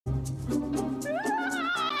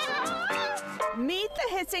Meet the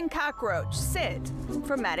hissing cockroach, Sid,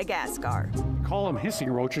 from Madagascar. Call them hissing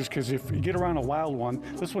roaches because if you get around a wild one,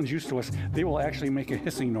 this one's used to us, they will actually make a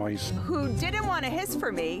hissing noise. Who didn't want to hiss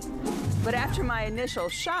for me, but after my initial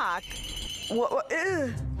shock,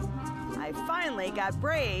 I finally got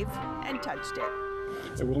brave and touched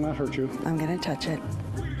it. It will not hurt you. I'm gonna touch it.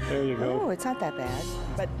 There you go. Oh, it's not that bad.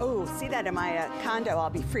 But, see that in my condo, I'll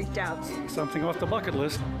be freaked out. Something off the bucket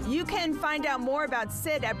list. You can find out more about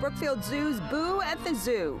Sid at Brookfield Zoo's Boo at the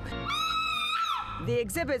Zoo. The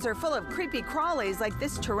exhibits are full of creepy crawlies like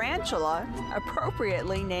this tarantula,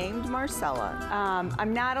 appropriately named Marcella.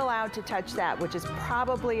 I'm not allowed to touch that, which is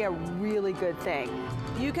probably a really good thing.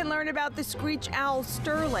 You can learn about the screech owl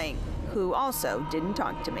Sterling, who also didn't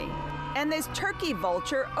talk to me. And this turkey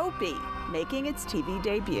vulture, Opie, making its TV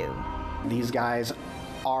debut. These guys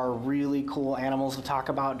are really cool animals to talk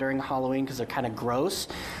about during Halloween because they're kind of gross.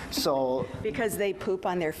 So because they poop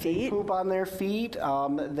on their feet? They poop on their feet.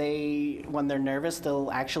 When they're nervous,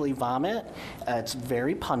 they'll actually vomit. It's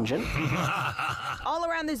very pungent. All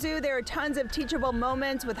around the zoo, there are tons of teachable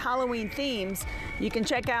moments with Halloween themes. You can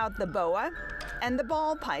check out the boa and the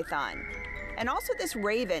ball python. And also this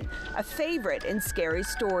raven, a favorite in scary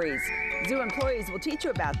stories. Zoo employees will teach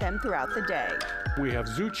you about them throughout the day. We have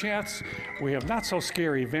zoo chats, we have not so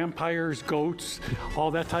scary vampires, goats,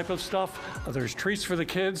 all that type of stuff. There's treats for the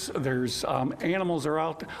kids, there's animals are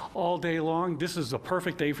out all day long. This is the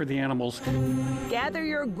perfect day for the animals. Gather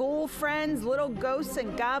your ghoul friends, little ghosts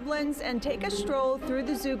and goblins, and take a stroll through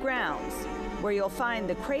the zoo grounds, where you'll find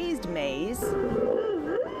the crazed maze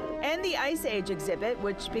and the Ice Age exhibit,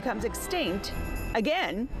 which becomes extinct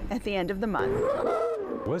again at the end of the month.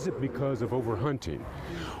 Was it because of overhunting?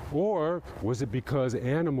 Or was it because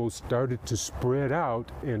animals started to spread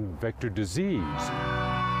out and vector disease?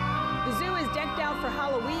 The zoo is decked out for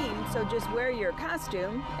Halloween, so just wear your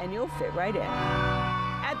costume and you'll fit right in.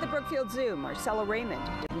 At the Brookfield Zoo, Marcella, Raymond,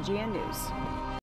 WGN News.